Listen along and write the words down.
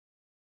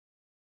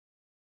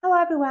Hello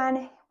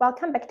everyone,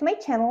 welcome back to my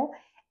channel.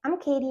 I'm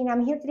Katie and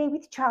I'm here today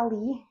with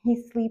Charlie.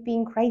 He's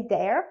sleeping right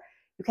there.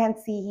 You can't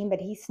see him,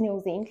 but he's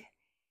snoozing.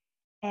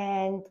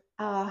 And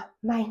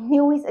my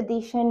newest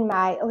addition,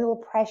 my little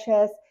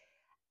precious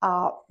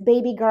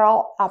baby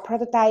girl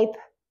prototype,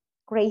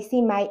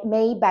 Gracie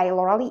Mae by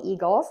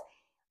LLE,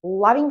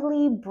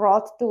 lovingly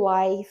brought to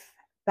life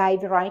by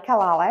Veronica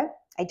Lale.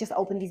 I just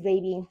opened this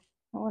baby,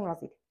 when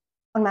was it?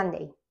 On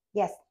Monday.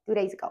 Yes, 2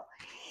 days ago.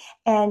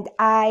 And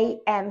I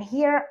am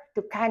here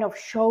to kind of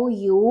show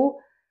you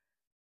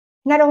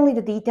not only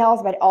the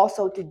details, but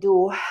also to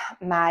do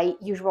my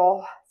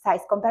usual size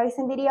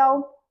comparison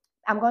video.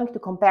 I'm going to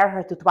compare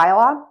her to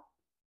Twyla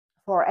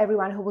for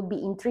everyone who would be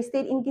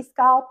interested in this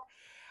sculpt.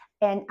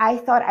 And I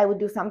thought I would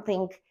do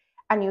something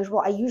unusual.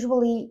 I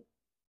usually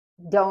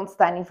don't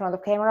stand in front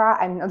of camera.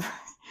 I'm not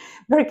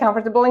very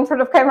comfortable in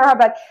front of camera,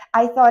 but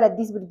I thought that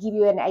this would give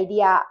you an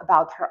idea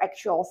about her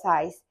actual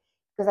size,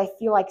 because I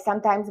feel like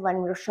sometimes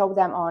when we show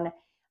them on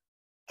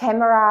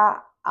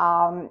camera,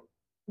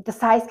 the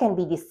size can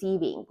be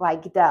deceiving.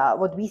 Like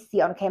what we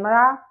see on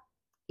camera,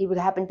 it would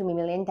happen to me a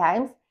million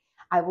times.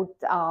 I would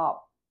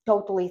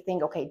totally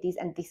think, okay, this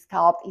and this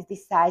sculpt is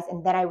this size,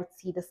 and then I would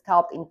see the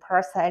sculpt in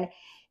person,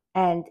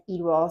 and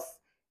it was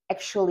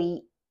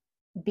actually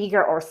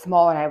bigger or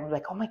smaller, and I was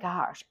like, oh my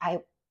gosh, I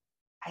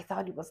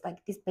thought it was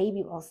like this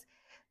baby was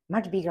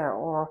much bigger,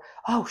 or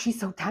oh, she's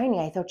so tiny,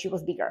 I thought she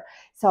was bigger.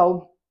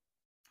 So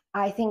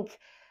I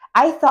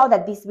thought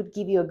that this would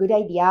give you a good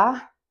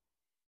idea.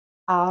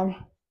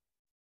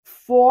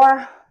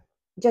 For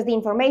just the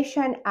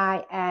information,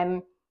 I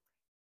am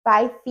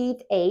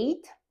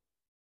 5'8",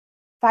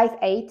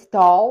 5'8"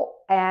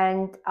 tall,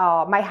 and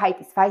my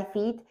height is 5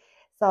 feet.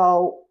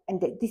 So,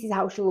 and this is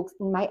how she looks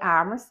in my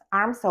arms.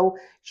 So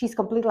she's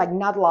completely like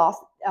not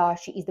lost.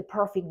 She is the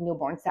perfect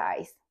newborn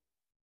size.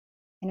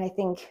 And I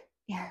think,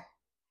 yeah,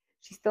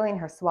 she's still in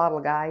her swaddle,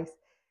 guys.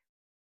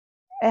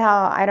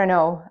 I don't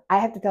know. I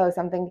have to tell you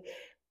something.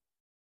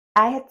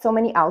 I had so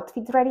many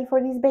outfits ready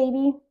for this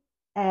baby,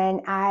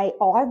 and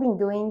all I've been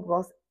doing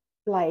was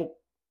like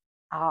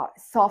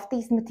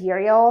softest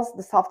materials,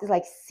 the softest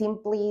like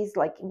simplies,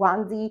 like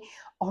onesie,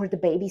 or the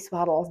baby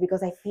swaddles,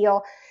 because I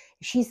feel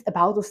she's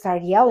about to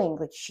start yelling,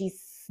 like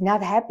she's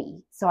not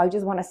happy. So I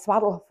just want to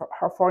swaddle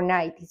her for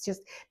night. It's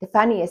just the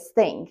funniest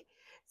thing.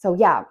 So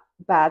yeah,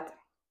 but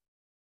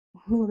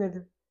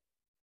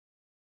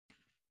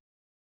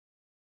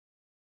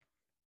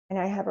and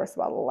I have her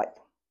swaddle like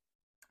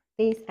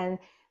this, and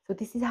so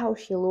this is how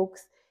she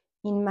looks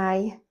in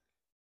my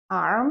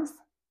arms.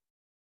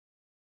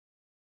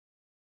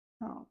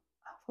 Oh,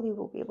 hopefully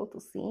we'll be able to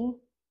see.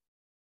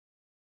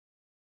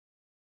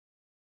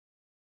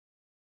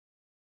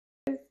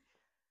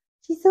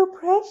 She's so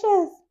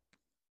precious.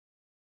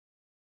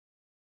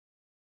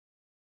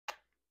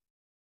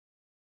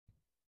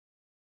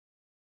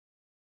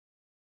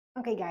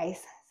 Okay,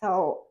 guys,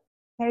 so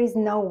there is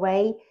no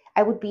way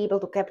I would be able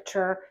to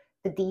capture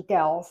the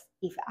details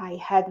if I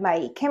had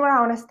my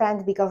camera on a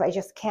stand, because I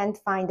just can't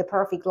find the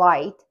perfect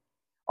light,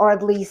 or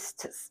at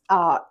least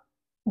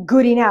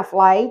good enough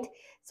light.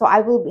 So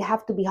I will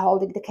have to be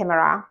holding the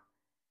camera.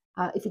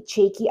 If it's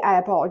shaky, I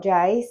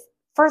apologize.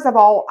 First of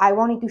all, I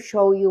wanted to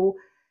show you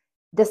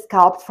the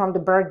sculpt from the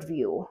bird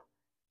view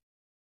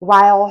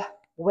while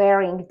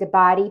wearing the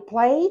body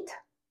plate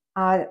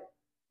that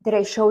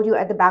I showed you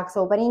at the box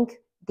opening.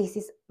 This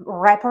is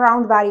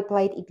wraparound body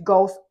plate. It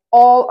goes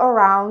all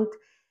around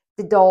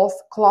the doll's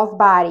cloth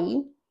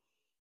body,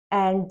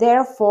 and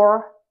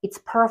therefore it's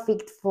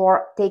perfect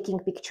for taking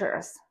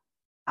pictures,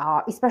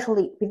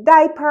 especially with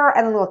diaper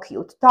and a little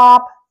cute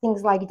top,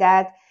 things like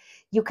that.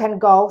 You can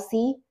go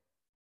see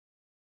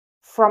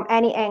from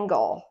any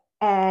angle,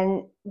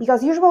 and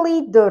because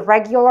usually the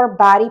regular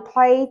body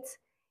plates,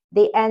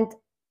 they end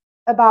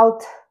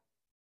about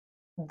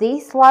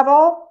this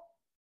level.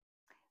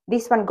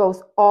 This one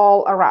goes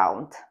all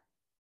around,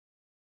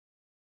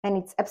 and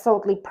it's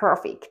absolutely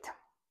perfect.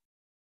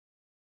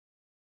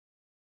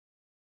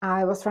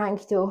 I was trying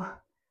to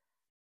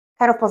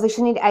kind of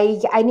position it.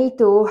 I need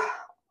to,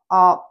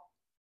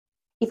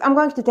 if I'm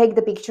going to take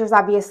the pictures,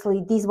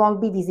 obviously this won't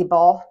be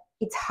visible.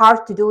 It's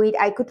hard to do it.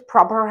 I could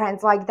prop her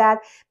hands like that,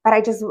 but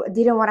I just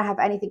didn't want to have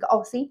anything.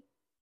 Oh, see?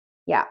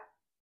 Yeah.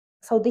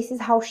 So this is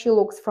how she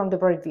looks from the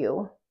bird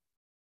view.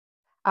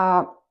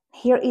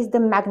 Here is the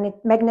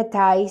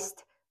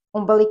magnetized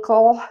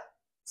umbilical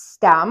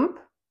stamp.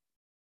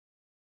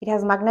 It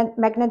has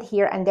magnet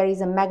here, and there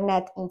is a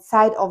magnet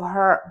inside of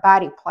her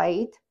body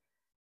plate.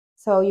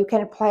 So you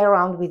can play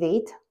around with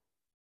it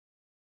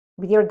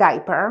with your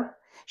diaper.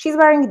 She's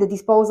wearing the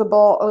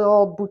disposable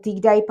little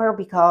boutique diaper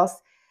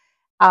because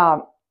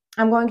I'm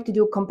going to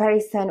do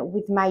comparison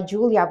with my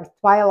Julia with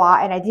Twyla,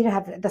 and I didn't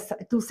have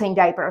the two same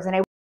diapers.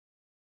 And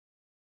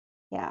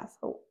yeah,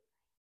 so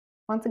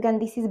once again,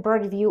 this is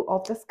bird view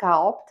of the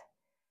sculpt.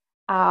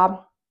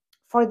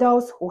 For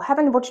those who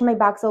haven't watched my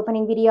box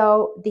opening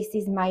video, this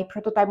is my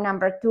prototype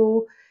number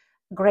 2,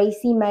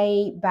 Gracie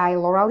Mae by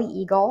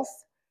LLE,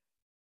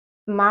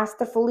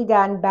 masterfully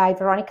done by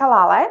Veronica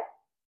Lale.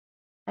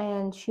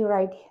 And she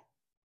right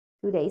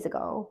 2 days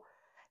ago.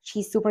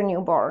 She's super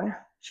newborn.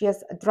 She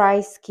has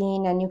dry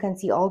skin, and you can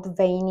see all the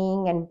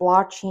veining and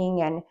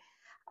blotching, and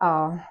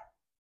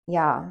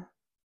yeah,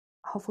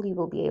 hopefully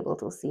we'll be able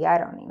to see. I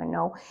don't even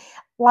know.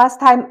 Last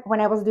time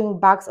when I was doing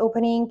box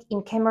opening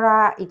in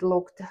camera, it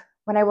looked,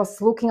 when I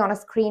was looking on a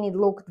screen, it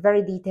looked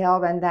very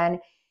detailed, and then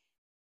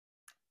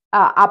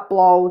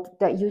upload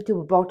the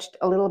YouTube botched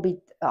a little bit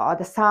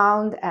the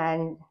sound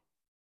and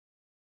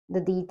the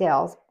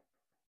details.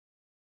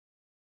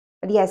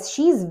 But yes,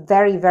 she's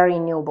very, very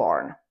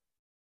newborn.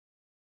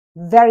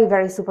 Very,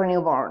 very super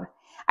newborn.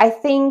 I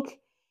think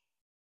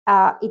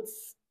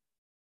it's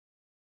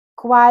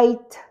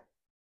quite,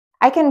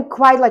 I can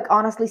quite like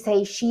honestly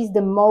say she's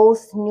the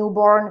most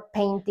newborn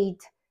painted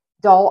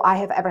doll I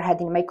have ever had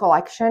in my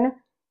collection.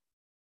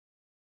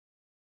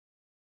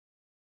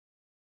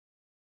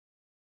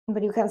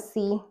 But you can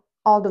see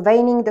all the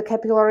veining, the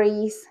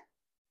capillaries.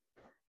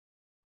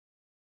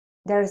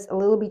 There's a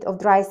little bit of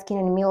dry skin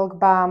and milk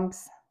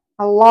bumps,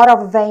 a lot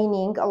of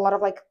veining, a lot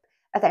of like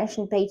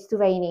attention paid to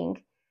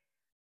veining.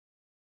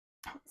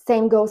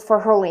 Same goes for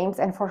her limbs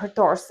and for her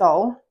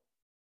torso.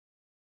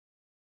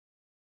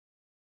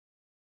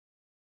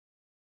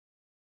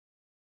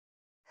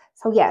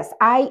 So yes,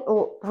 I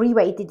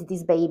reweighted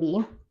this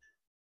baby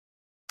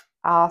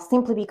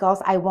simply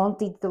because I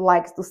wanted the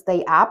legs to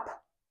stay up,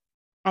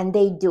 and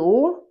they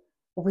do,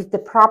 with the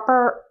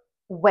proper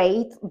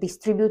weight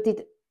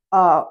distributed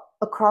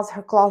across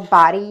her cloth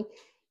body.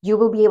 You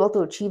will be able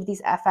to achieve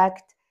this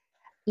effect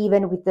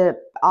even with the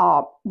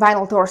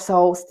vinyl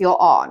torso still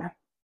on.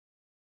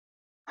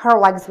 Her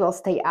legs will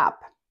stay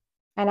up.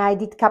 And I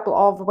did a couple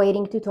of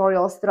weighting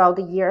tutorials throughout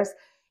the years.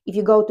 If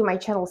you go to my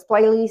channel's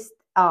playlist,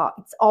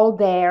 it's all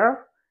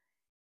there.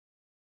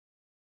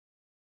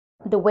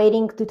 The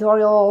weighting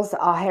tutorials,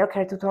 hair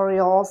care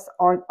tutorials,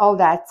 or all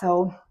that.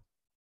 So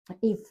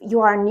if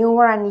you are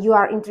newer and you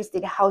are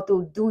interested how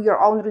to do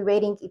your own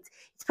reweighting, it's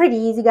pretty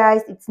easy,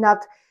 guys. It's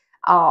not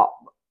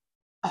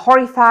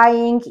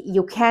horrifying.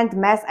 You can't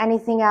mess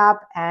anything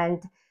up,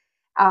 and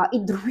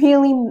it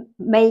really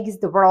makes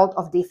the world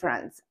of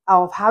difference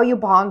of how you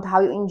bond,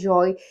 how you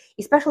enjoy,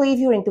 especially if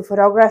you're into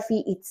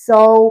photography. It's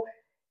so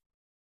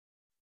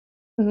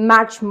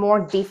much more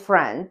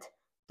different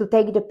to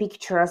take the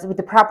pictures with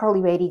the properly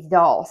weighted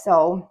doll.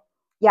 So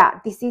yeah,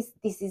 this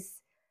is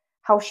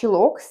how she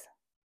looks.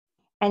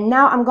 And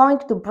now I'm going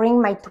to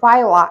bring my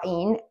Twyla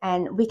in,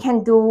 and we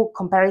can do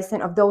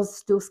comparison of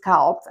those two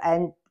sculpts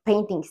and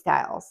painting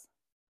styles.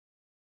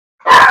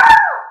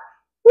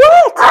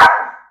 What?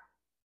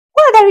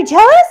 What, are you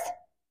jealous?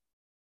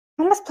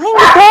 Mama's playing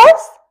with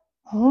dolls?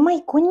 Oh my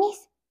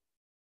goodness.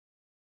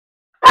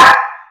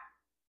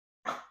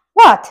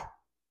 What?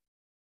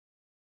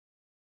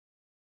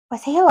 Well,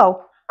 say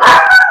hello.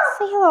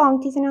 Say hello,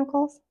 aunties and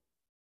uncles.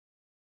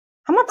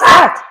 I'm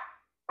upset.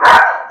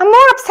 I'm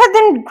more upset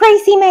than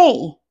Gracie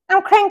Mae.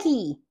 I'm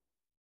cranky.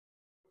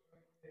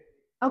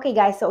 Okay,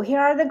 guys, so here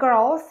are the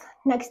girls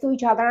next to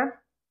each other.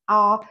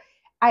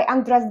 I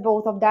undressed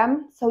both of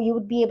them, so you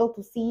would be able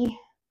to see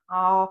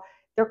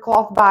their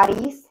cloth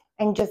bodies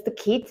and just the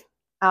kit.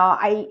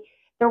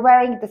 They're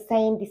wearing the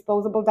same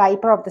disposable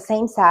diaper of the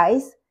same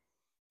size.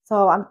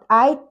 So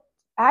I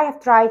have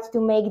tried to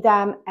make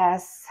them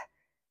as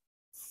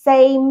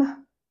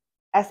same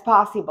as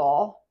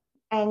possible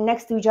and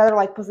next to each other,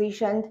 like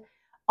positioned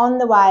on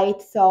the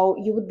white, so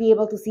you would be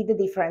able to see the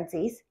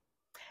differences.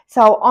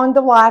 So on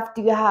the left,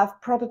 you have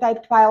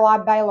Prototype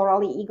Twyla by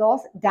LLE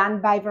Eagles, done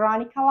by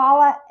Veronica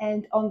Lale,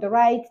 and on the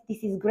right,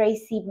 this is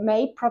Gracie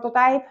Mae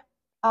Prototype,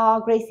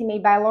 Gracie Mae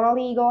by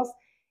LLE Eagles,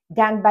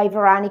 done by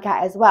Veronica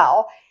as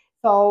well.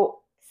 So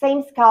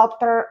same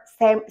sculptor,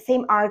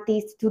 same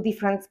artist, two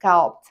different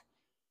sculpts.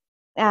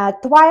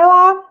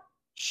 Twyla,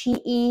 she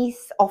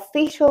is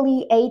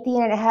officially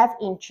 18.5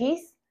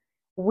 inches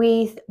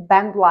with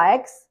bent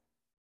legs.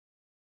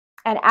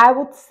 And I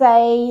would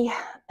say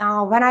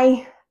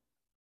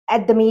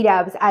at the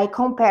meetups, I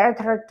compared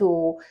her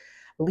to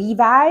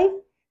Levi.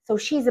 So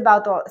she's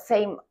about the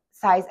same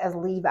size as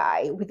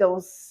Levi with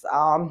those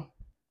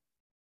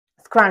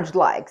scrunched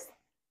legs.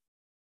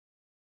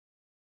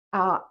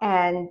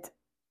 And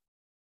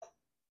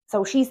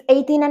so she's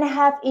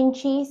 18.5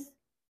 inches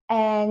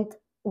and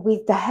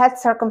with the head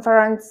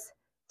circumference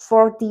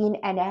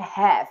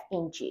 14.5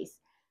 inches.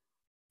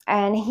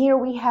 And here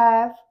we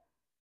have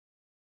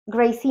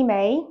Gracie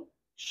Mae.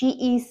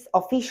 She is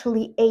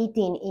officially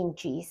 18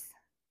 inches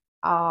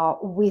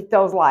with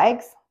those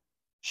legs.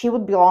 She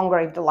would be longer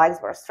if the legs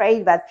were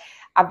straight, but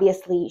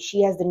obviously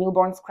she has the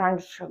newborn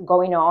scrunch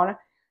going on.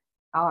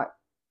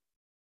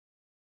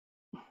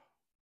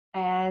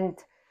 And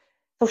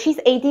so she's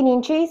 18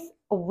 inches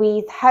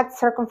with head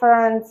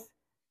circumference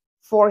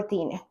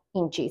 14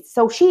 inches.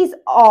 So she's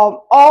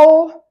all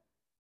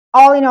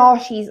in all,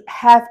 she's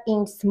half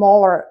inch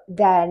smaller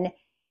than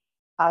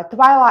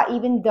Twyla,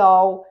 even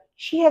though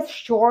she has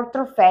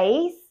shorter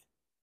face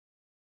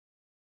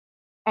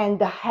and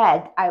the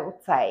head, I would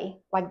say,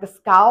 like the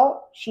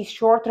skull, she's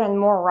shorter and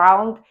more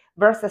round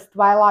versus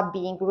Twyla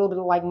being a little bit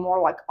like more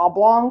like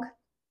oblong.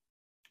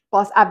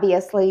 Plus,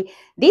 obviously,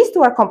 these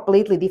two are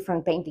completely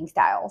different painting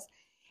styles.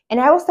 And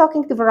I was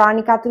talking to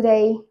Veronica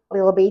today, a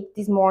little bit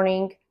this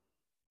morning,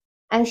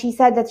 and she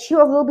said that she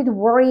was a little bit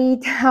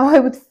worried how I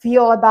would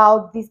feel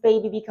about this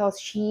baby because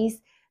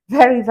she's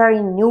very,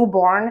 very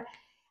newborn.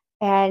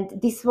 And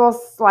this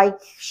was like,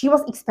 she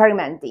was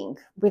experimenting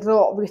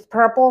with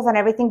purples and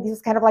everything. This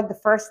was kind of like the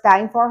first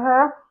time for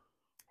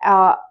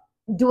her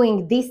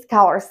doing this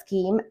color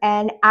scheme.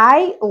 And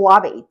I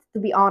love it, to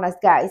be honest,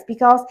 guys,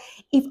 because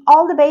if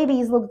all the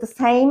babies look the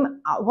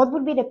same, what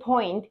would be the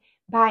point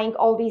buying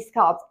all these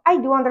sculpts? I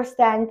do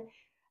understand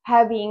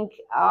having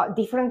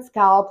different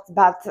sculpts,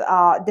 but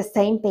the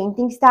same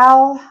painting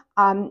style.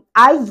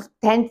 I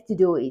tend to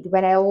do it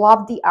when I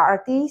love the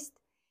artist.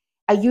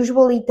 I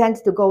usually tend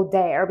to go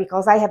there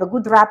because I have a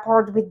good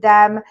rapport with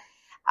them.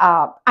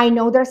 I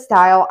know their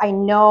style. I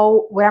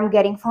know where I'm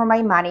getting for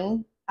my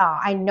money.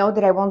 I know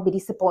that I won't be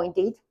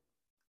disappointed.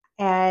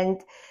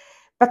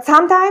 But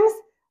sometimes,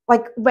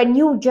 like when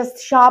you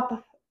just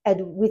shop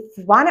with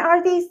one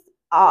artist,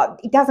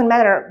 it doesn't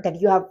matter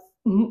that you have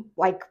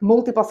like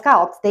multiple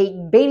sculpts.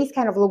 Babies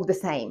kind of look the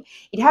same.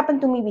 It happened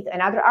to me with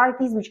another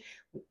artist,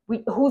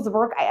 whose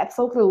work I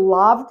absolutely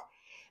loved.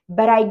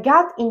 But I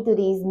got into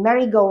this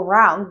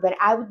merry-go-round when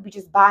I would be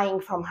just buying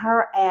from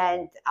her,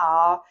 and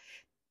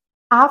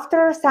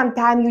after some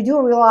time you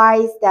do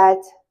realize that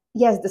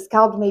yes, the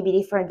sculpt may be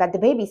different, but the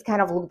babies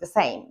kind of look the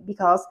same.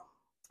 Because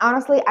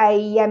honestly, I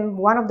am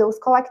one of those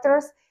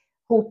collectors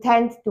who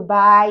tend to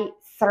buy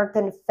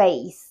certain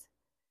face,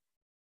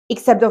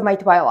 except of my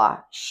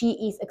Twyla. She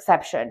is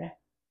exception.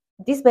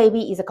 This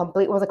baby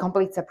was a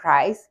complete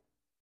surprise,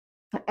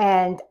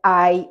 and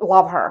I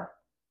love her,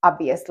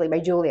 obviously, by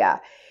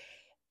Julia.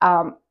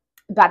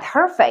 But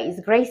her face,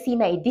 Gracie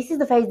Mae, this is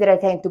the face that I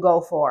tend to go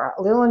for.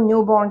 Little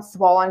newborn,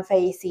 swollen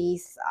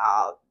faces,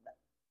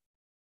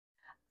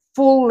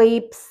 full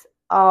lips,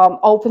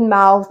 open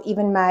mouth,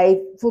 even my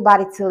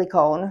full-bodied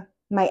silicone.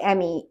 My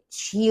Emmy,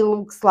 she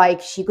looks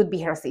like she could be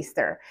her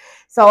sister.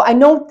 So I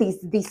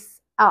noticed this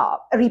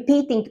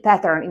repeating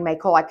pattern in my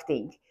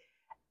collecting,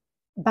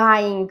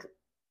 buying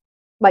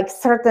like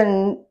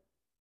certain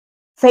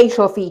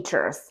facial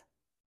features.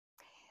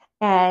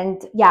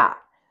 And yeah,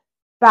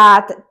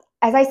 but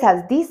as I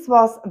said, this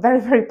was a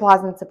very, very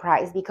pleasant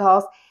surprise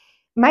because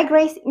my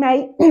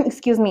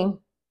excuse me,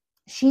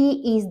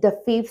 she is the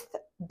 5th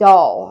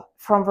doll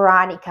from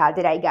Veronica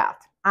that I got.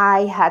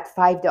 I had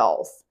 5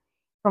 dolls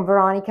from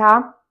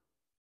Veronica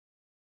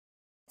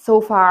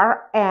so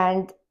far,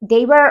 and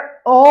they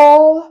were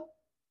all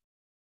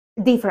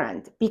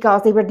different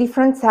because they were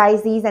different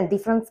sizes and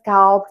different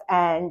sculpts,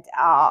 and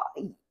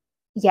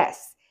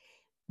yes.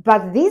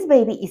 But this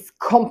baby is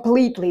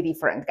completely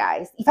different,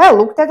 guys. If I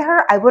looked at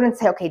her, I wouldn't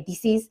say, okay,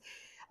 this is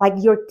like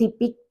your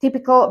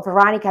typical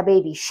Veronica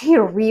baby. She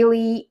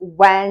really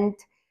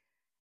went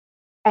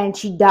and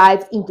she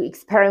dived into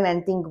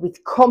experimenting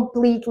with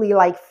completely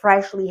like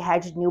freshly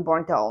hatched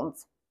newborn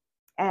tones.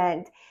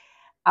 And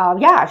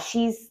yeah,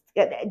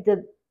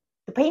 the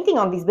painting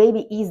on this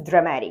baby is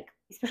dramatic,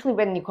 especially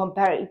when you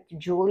compare it to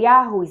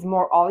Julia, who is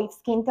more olive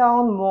skin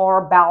tone,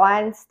 more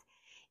balanced.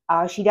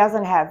 She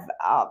doesn't have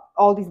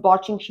all this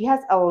blotching. She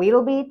has a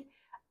little bit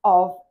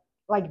of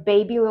like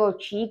baby little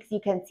cheeks. You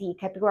can see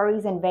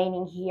capillaries and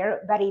veining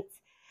here, but it's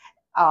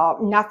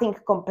nothing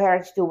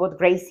compared to what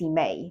Gracie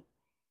Mae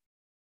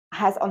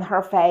has on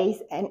her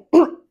face. And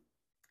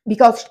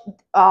because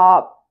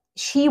Veronica,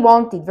 she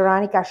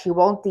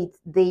wanted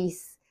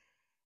this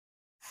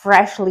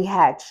freshly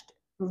hatched,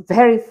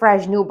 very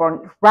fresh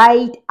newborn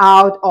right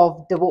out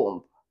of the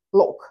womb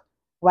look.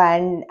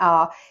 When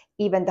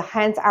even the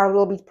hands are a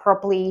little bit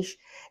purplish,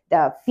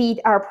 the feet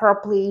are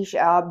purplish,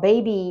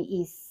 baby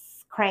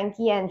is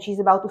cranky and she's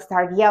about to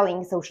start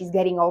yelling, so she's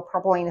getting all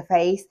purple in the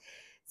face,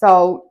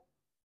 so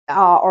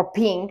or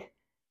pink.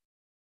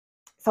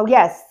 So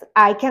yes,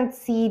 I can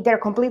see they're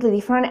completely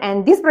different,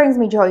 and this brings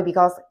me joy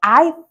because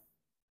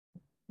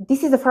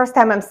this is the first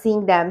time I'm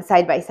seeing them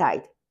side by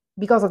side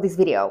because of this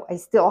video. I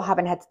still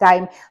haven't had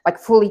time like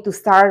fully to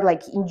start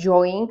like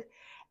enjoying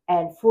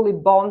and fully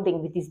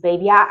bonding with this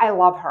baby. I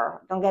love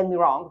her, don't get me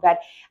wrong, but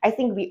I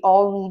think we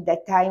all need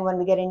that time when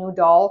we get a new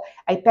doll.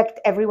 I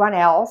picked everyone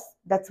else,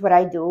 that's what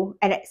I do,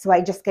 and so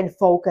I just can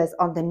focus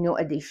on the new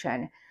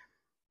addition.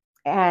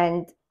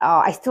 And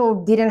I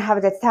still didn't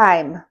have that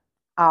time.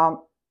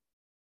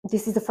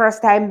 This is the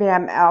first time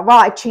that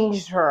I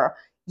changed her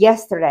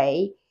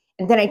yesterday,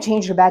 and then I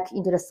changed her back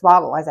into the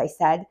swaddle, as I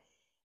said.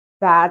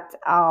 But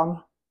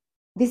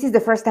this is the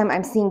first time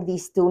I'm seeing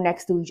these two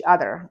next to each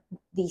other,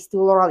 these two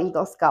Laurel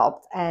Eagle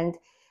sculpts, and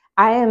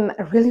I am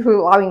really,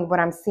 really loving what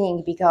I'm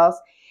seeing because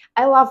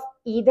I love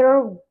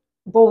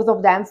both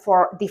of them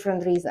for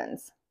different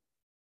reasons.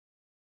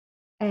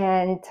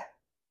 And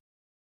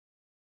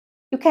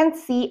you can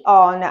see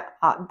on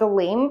the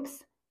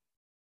limbs,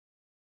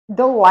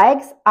 the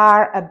legs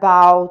are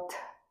about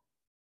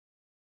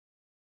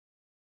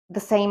the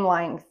same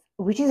length,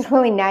 which is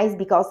really nice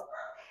because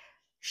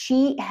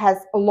she has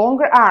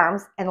longer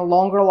arms and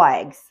longer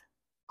legs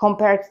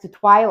compared to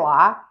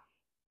Twyla,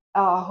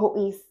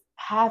 who is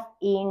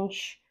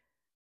half-inch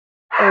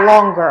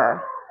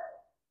longer.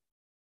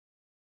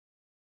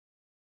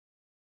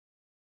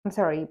 I'm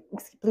sorry,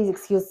 please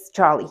excuse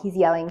Charlie. He's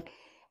yelling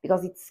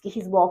because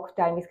his walk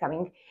time is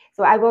coming.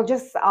 So I will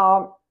just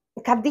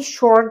cut this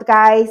short,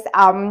 guys.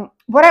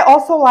 What I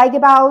also like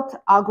about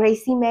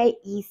Gracie Mae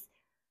is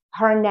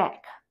her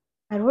neck.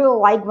 I really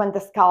like when the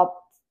sculpts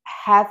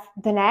have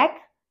the neck,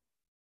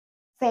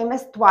 same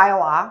as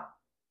Twyla.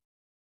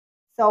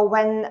 So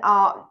when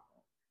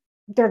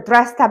they're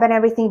dressed up and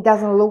everything, it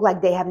doesn't look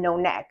like they have no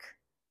neck.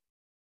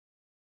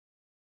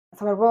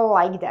 So I really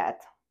like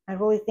that. I'm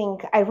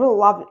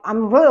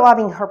really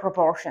loving her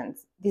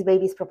proportions, this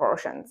baby's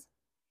proportions.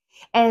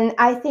 And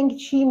I think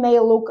she may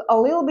look a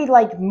little bit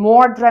like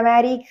more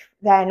dramatic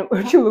than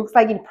what she looks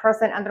like in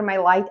person under my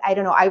light. I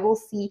don't know. I will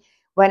see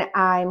when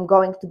I'm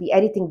going to be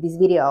editing this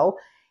video.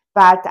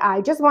 But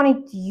I just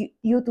wanted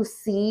you to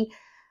see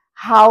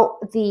how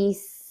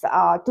these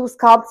two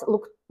sculpts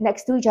look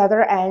next to each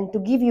other and to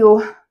give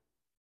you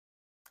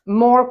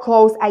more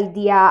close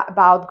idea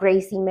about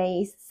Gracie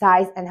Mae's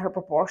size and her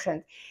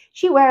proportions.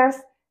 She wears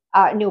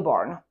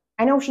newborn.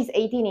 I know she's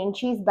 18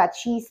 inches, but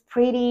she's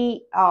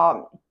pretty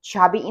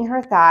chubby in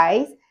her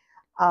thighs.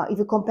 If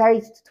you compare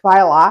it to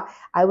Twyla,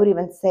 I would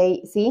even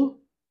say, see?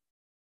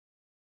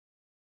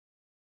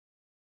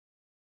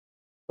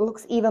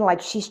 Looks even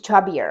like she's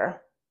chubbier.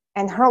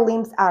 And her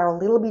limbs are a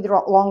little bit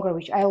longer,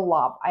 which I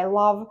love. I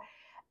love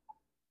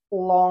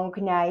long,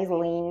 nice,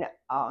 lean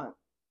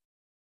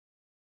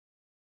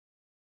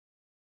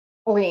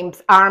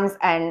limbs, arms,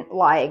 and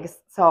legs.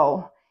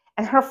 So,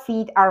 and her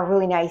feet are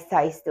really nice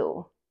size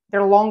too.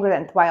 They're longer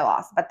than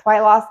Twyla's, but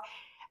Twyla's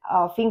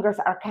fingers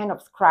are kind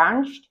of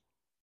scrunched.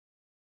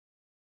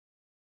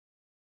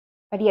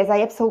 But yes,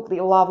 I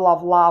absolutely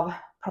love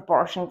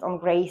proportions on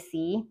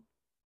Gracie.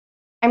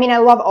 I mean, I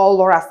love all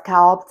Laura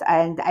sculpts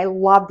and I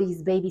love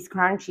these baby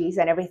scrunchies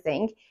and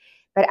everything,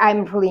 but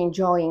I'm really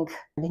enjoying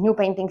the new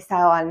painting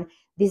style and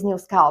this new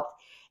sculpt.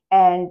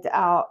 And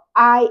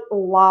I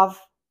love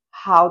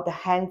how the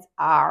hands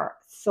are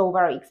so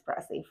very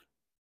expressive.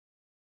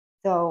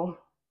 So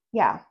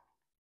yeah.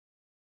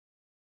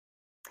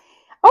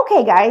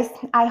 Okay, guys,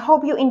 I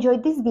hope you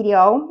enjoyed this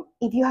video.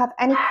 If you have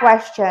any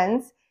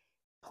questions,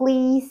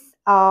 please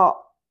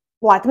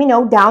let me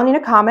know down in the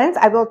comments.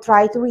 I will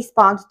try to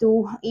respond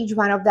to each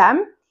one of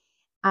them.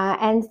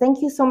 And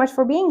thank you so much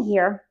for being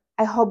here.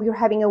 I hope you're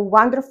having a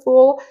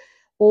wonderful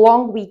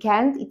long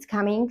weekend. It's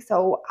coming,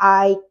 so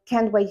I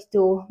can't wait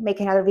to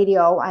make another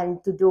video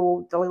and to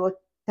do the little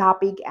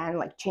topic and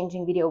like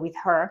changing video with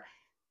her.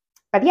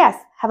 But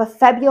yes, have a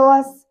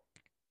fabulous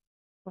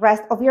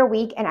rest of your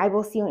week and I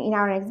will see you in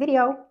our next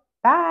video.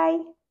 Bye.